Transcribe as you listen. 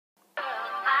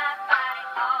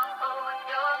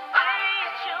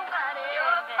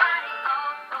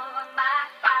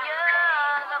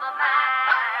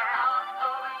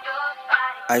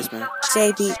Iceman.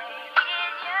 JB.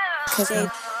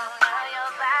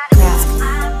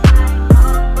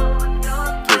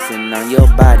 Kissing on your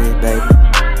body, baby.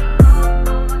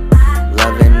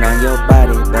 Loving on your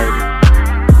body, baby.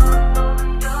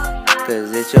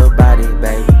 Cause it's your body,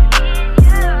 baby.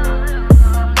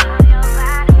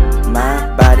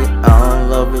 My body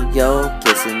all over you.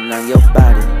 Kissing on your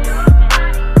body.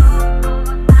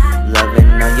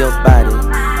 Loving on your body.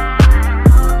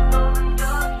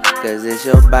 Cause it's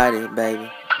your body, baby.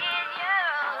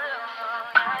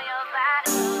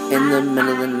 In the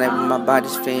middle of the night when my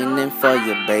body's fiending for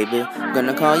you, baby.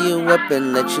 Gonna call you up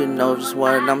and let you know just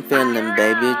what I'm feeling,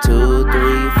 baby. 2,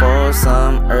 3, 4,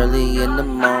 some early in the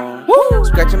morning.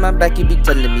 Scratching my back, you be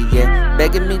telling me, yeah.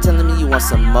 Begging me, telling me you want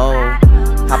some more.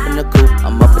 Hop in the coupe,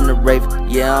 I'm up in the rave,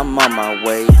 yeah, I'm on my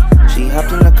way. She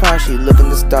hopped in the car, she looking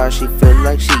the stars, she feel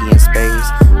like she in space.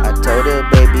 I told her,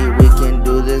 baby, we can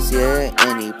do this, yeah,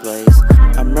 any place.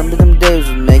 I remember them days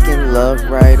we making love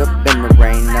right up in the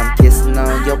rain. I'm kissing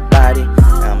on your body,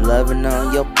 I'm loving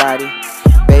on your body.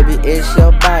 Baby, it's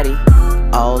your body,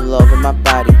 all over my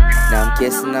body. Now I'm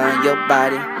kissing on your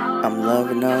body, I'm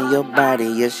loving on your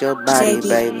body. It's your body,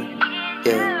 baby,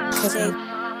 yeah.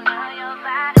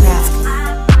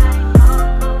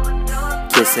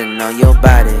 Kissing on your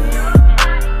body,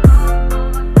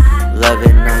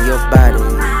 loving on your body.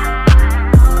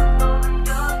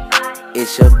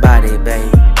 It's your body,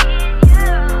 baby.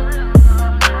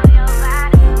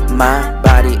 My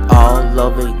body all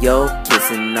over you,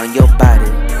 kissing on your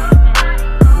body,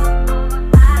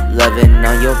 loving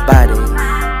on your body.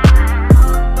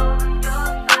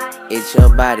 It's your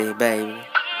body, baby.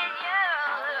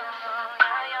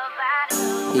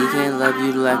 He can't love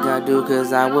you like I do,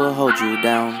 cause I will hold you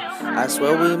down. I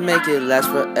swear we make it last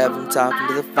forever, I'm talking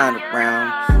to the final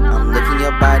round. I'm looking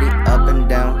your body up and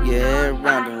down, yeah,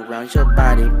 round and round. It's your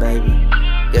body, baby,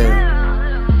 yeah.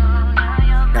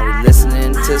 Now we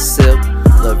listening to Silk,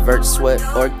 Levert, Sweat,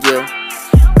 or Gil.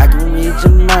 I can read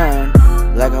your mind,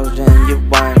 like I was drinking your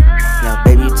wine. Now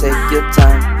baby, take your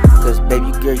time, cause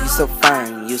baby girl, you so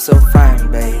fine,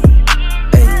 baby.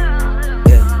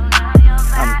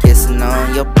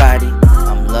 On your body,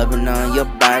 I'm loving on your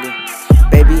body.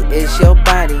 Baby, it's your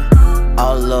body,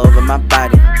 all over my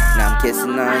body. Now I'm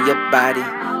kissing on your body,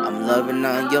 I'm loving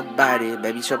on your body.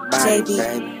 Baby, it's your body,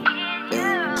 baby.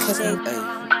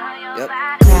 Yep.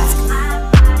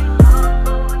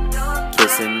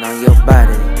 Kissing on your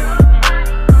body,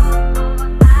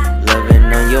 loving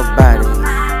on your body.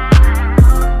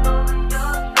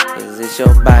 Cause it's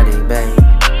your body, baby.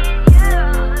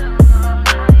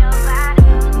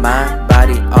 My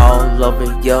body all over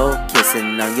you,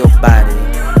 kissing on your body,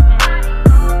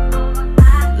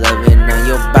 loving on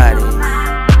your body.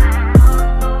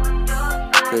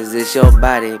 Cause it's your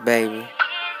body, baby.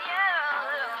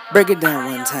 Break it down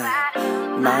one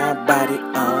time. My body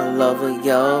all over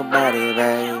your body,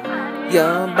 babe.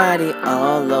 Your body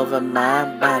all over my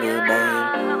body, babe.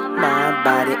 My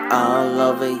body all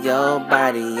over your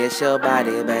body, it's your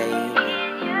body, babe.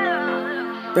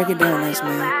 Break it down, nice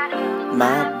man.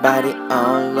 My body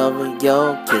all over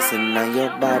you, kissing on your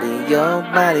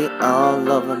body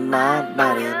all over my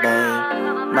body, babe.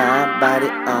 My body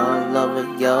all over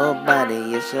your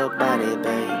body, it's your body,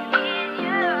 babe.